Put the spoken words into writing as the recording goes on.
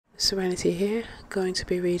Serenity here, going to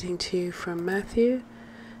be reading to you from Matthew,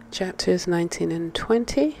 chapters 19 and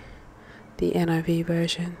 20, the NIV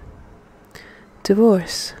version.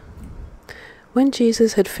 Divorce. When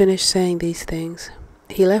Jesus had finished saying these things,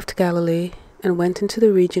 he left Galilee and went into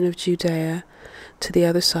the region of Judea to the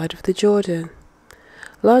other side of the Jordan.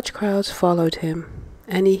 Large crowds followed him,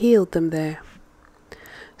 and he healed them there.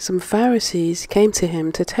 Some Pharisees came to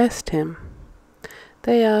him to test him.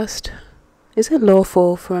 They asked, "Is it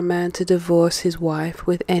lawful for a man to divorce his wife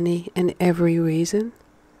with any and every reason?"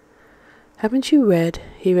 "Haven't you read,"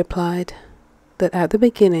 he replied, "that at the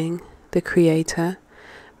beginning the Creator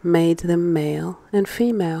made them male and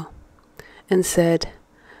female, and said,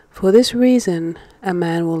 'For this reason a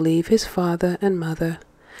man will leave his father and mother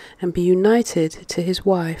and be united to his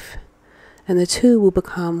wife, and the two will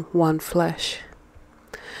become one flesh.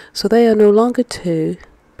 So they are no longer two,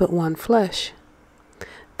 but one flesh.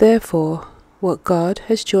 Therefore, what God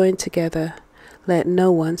has joined together, let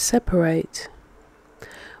no one separate.'"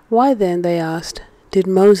 "Why then," they asked, "did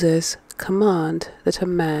Moses command that a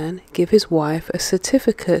man give his wife a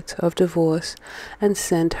certificate of divorce and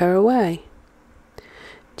send her away?"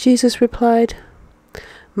 Jesus replied,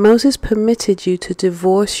 "Moses permitted you to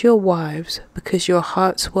divorce your wives because your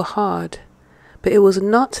hearts were hard, but it was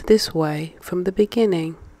not this way from the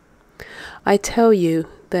beginning. I tell you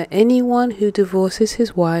that anyone who divorces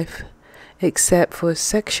his wife, except for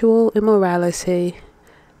sexual immorality,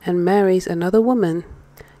 and marries another woman,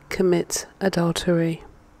 commits adultery."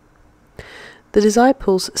 The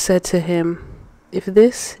disciples said to him, "If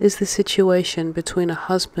this is the situation between a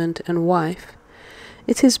husband and wife,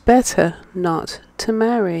 it is better not to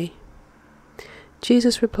marry."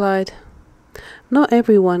 Jesus replied, "Not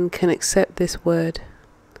everyone can accept this word,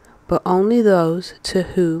 but only those to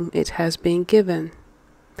whom it has been given.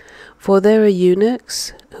 For there are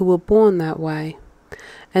eunuchs who were born that way,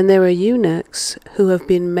 and there are eunuchs who have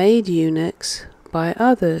been made eunuchs by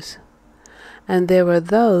others, and there are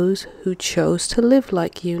those who chose to live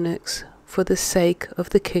like eunuchs for the sake of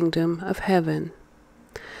the kingdom of heaven.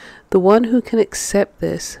 The one who can accept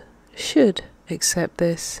this should accept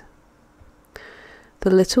this." The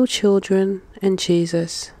little children and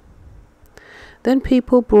Jesus. Then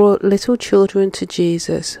people brought little children to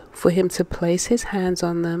Jesus for him to place his hands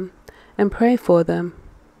on them and pray for them.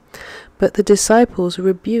 But the disciples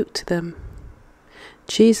rebuked them.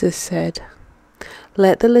 Jesus said,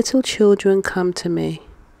 "Let the little children come to me,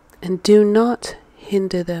 and do not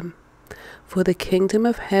hinder them, for the kingdom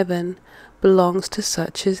of heaven belongs to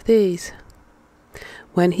such as these."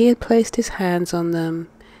 When he had placed his hands on them,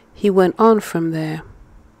 he went on from there.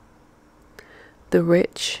 The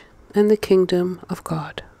rich and the kingdom of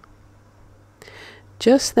God.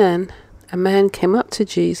 Just then, a man came up to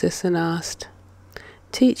Jesus and asked,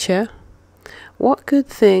 "Teacher, what good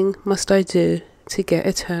thing must I do to get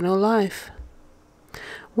eternal life?"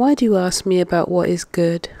 "Why do you ask me about what is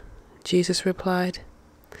good?" Jesus replied.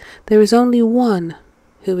 "There is only one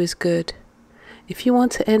who is good. If you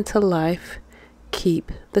want to enter life,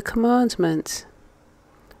 keep the commandments."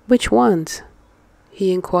 "Which ones?"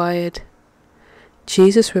 he inquired.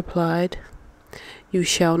 Jesus replied, "You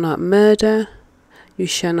shall not murder, you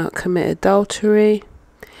shall not commit adultery,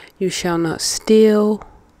 you shall not steal,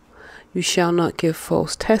 you shall not give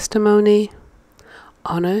false testimony,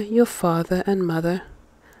 honor your father and mother,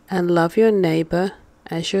 and love your neighbor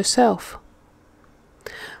as yourself."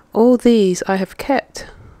 "All these I have kept,"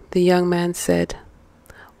 the young man said.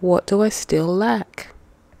 "What do I still lack?"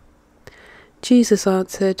 Jesus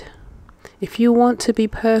answered, "If you want to be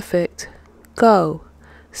perfect, go,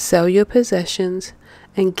 sell your possessions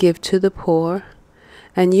and give to the poor,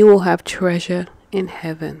 and you will have treasure in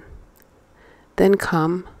heaven. Then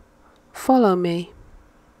come, follow me."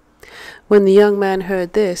 When the young man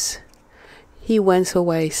heard this, he went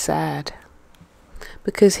away sad,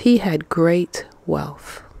 because he had great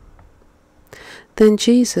wealth. Then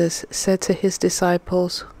Jesus said to his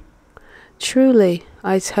disciples, "Truly,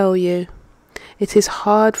 I tell you, it is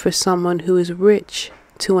hard for someone who is rich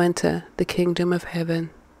to enter the kingdom of heaven.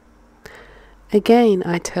 Again,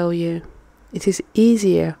 I tell you, it is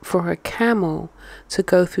easier for a camel to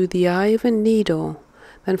go through the eye of a needle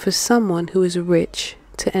than for someone who is rich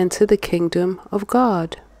to enter the kingdom of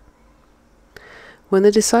God." When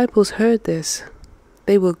the disciples heard this,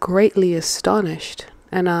 they were greatly astonished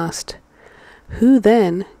and asked, "Who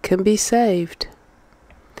then can be saved?"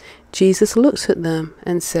 Jesus looked at them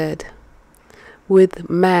and said, "With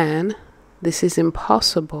man this is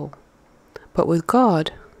impossible, but with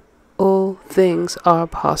God all things are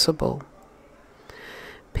possible."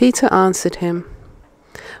 Peter answered him,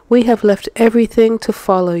 "We have left everything to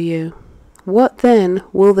follow you. What then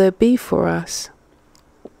will there be for us?"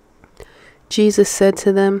 Jesus said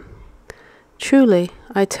to them, "Truly,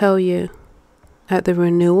 I tell you, at the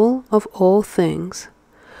renewal of all things,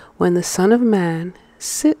 when the Son of Man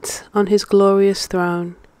sits on his glorious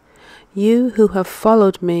throne, you who have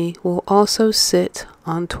followed me will also sit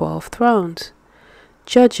on 12 thrones,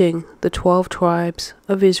 judging the 12 tribes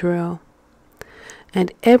of Israel.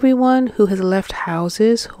 And everyone who has left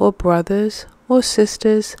houses or brothers or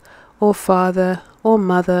sisters or father or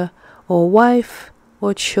mother or wife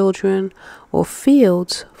or children or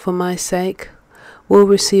fields for my sake will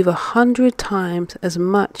receive 100 times as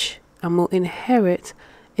much and will inherit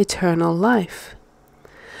eternal life.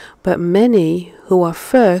 But many who are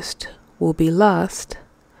first will be last,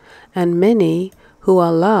 and many who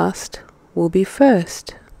are last will be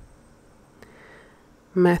first."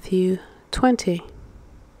 Matthew 20.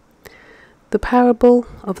 The parable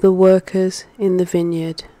of the workers in the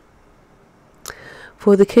vineyard.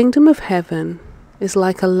 For the kingdom of heaven is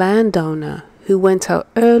like a landowner who went out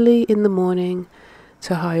early in the morning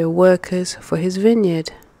to hire workers for his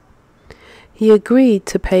vineyard. He agreed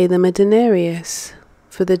to pay them a denarius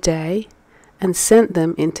for the day and sent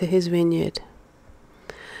them into his vineyard.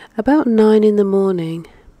 About 9 in the morning,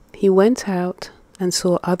 he went out and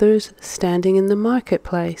saw others standing in the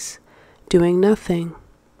marketplace, doing nothing.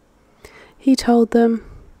 He told them,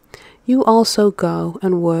 "You also go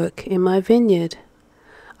and work in my vineyard,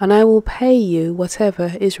 and I will pay you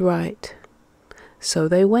whatever is right." So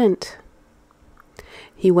they went.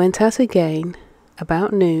 He went out again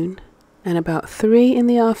about noon and about 3 in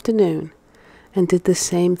the afternoon and did the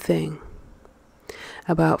same thing.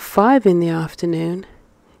 About 5 in the afternoon,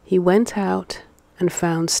 he went out and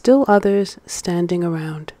found still others standing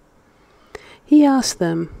around. He asked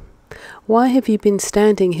them, "Why have you been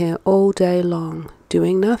standing here all day long,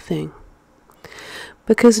 doing nothing?"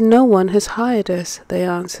 "Because no one has hired us," they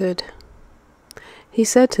answered. He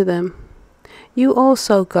said to them, "You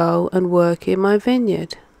also go and work in my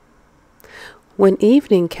vineyard." When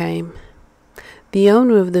evening came, the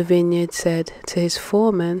owner of the vineyard said to his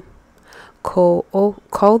foreman,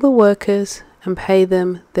 Call the workers and pay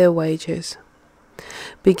them their wages,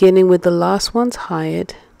 beginning with the last ones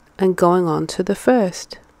hired and going on to the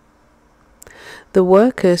first." The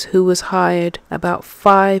workers who was hired about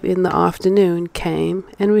 5 in the afternoon came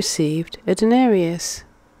and received a denarius.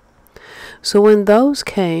 So when those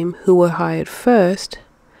came who were hired first,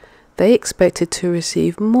 they expected to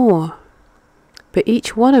receive more, but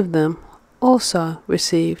each one of them also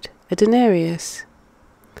received a denarius.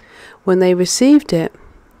 When they received it,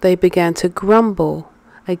 they began to grumble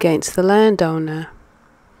against the landowner.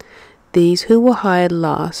 "These who were hired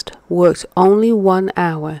last worked only 1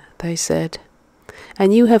 hour," they said,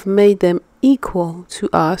 "and you have made them equal to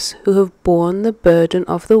us who have borne the burden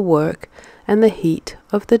of the work and the heat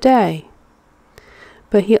of the day."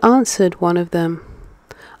 But he answered one of them,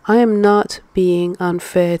 "I am not being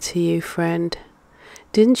unfair to you, friend.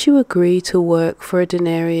 Didn't you agree to work for a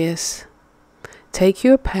denarius? Take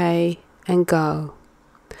your pay and go.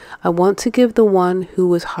 I want to give the one who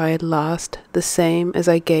was hired last the same as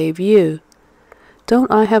I gave you.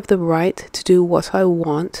 Don't I have the right to do what I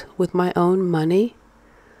want with my own money?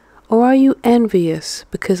 Or are you envious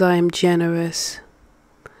because I am generous?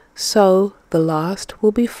 So the last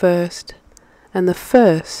will be first, and the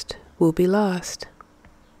first will be last."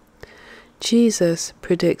 Jesus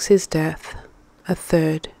predicts his death a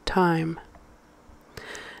 3rd time.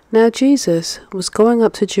 Now Jesus was going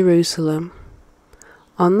up to Jerusalem.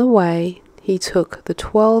 On the way, he took the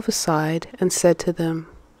 12 aside and said to them,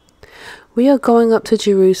 "We are going up to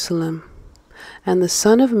Jerusalem, and the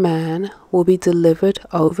Son of Man will be delivered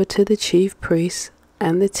over to the chief priests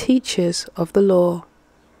and the teachers of the law.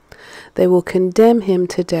 They will condemn him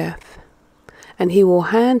to death, and he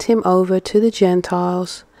will hand him over to the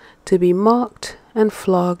Gentiles to be mocked and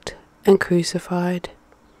flogged and crucified.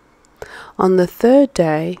 On the 3rd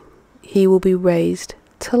day, he will be raised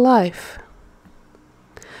to life."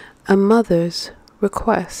 A mother's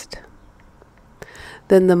request.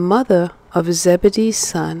 Then the mother of Zebedee's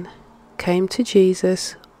son came to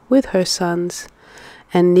Jesus with her sons,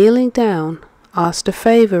 and kneeling down, asked a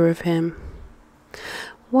favor of him.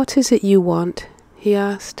 "What is it you want?" he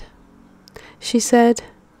asked. She said,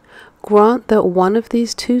 "Grant that one of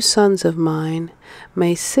these 2 sons of mine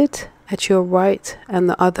may sit at your right and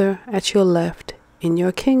the other at your left in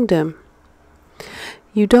your kingdom."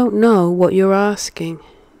 "You don't know what you're asking,"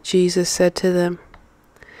 Jesus said to them.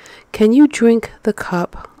 "Can you drink the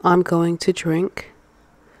cup I'm going to drink?"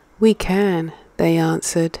 "We can," they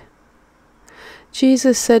answered.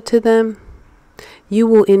 Jesus said to them, "You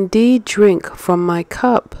will indeed drink from my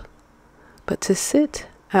cup, but to sit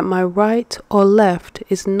at my right or left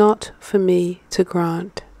is not for me to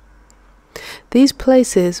grant. These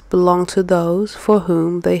places belong to those for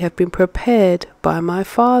whom they have been prepared by my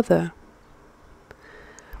Father."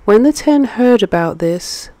 When the 10 heard about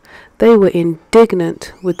this, they were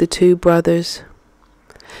indignant with the 2 brothers.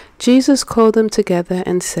 Jesus called them together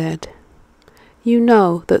and said, "You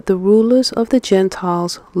know that the rulers of the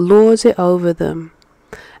Gentiles lord it over them,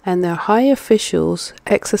 and their high officials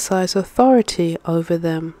exercise authority over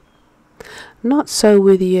them. Not so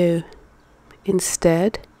with you.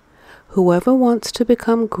 Instead, whoever wants to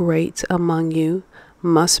become great among you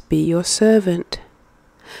must be your servant,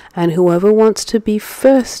 and whoever wants to be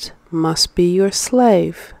first must be your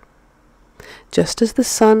slave. Just as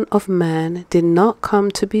the Son of Man did not come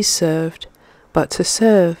to be served, but to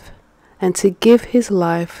serve, and to give his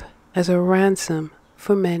life as a ransom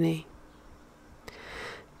for many."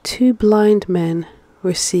 2 blind men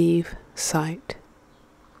receive sight.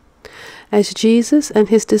 As Jesus and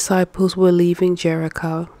his disciples were leaving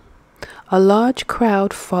Jericho, a large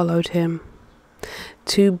crowd followed him.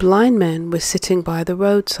 2 blind men were sitting by the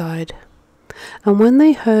roadside, and when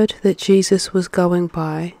they heard that Jesus was going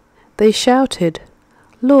by, they shouted,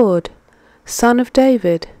 "Lord, Son of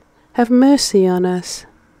David, have mercy on us."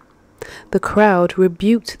 The crowd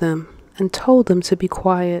rebuked them and told them to be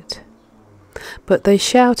quiet. But they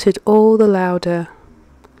shouted all the louder,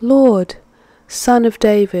 "Lord, Son of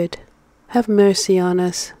David, have mercy on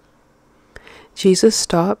us." Jesus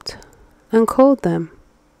stopped and called them.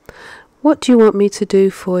 "What do you want me to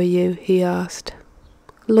do for you?" he asked.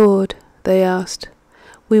 "Lord," they asked,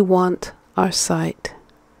 "we want our sight."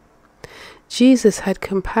 Jesus had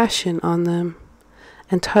compassion on them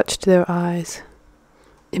and touched their eyes.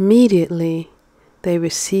 Immediately they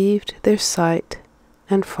received their sight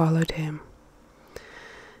and followed him.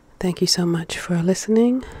 Thank you so much for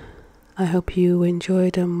listening. I hope you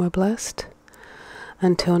enjoyed and were blessed.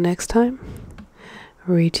 Until next time,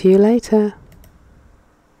 read to you later.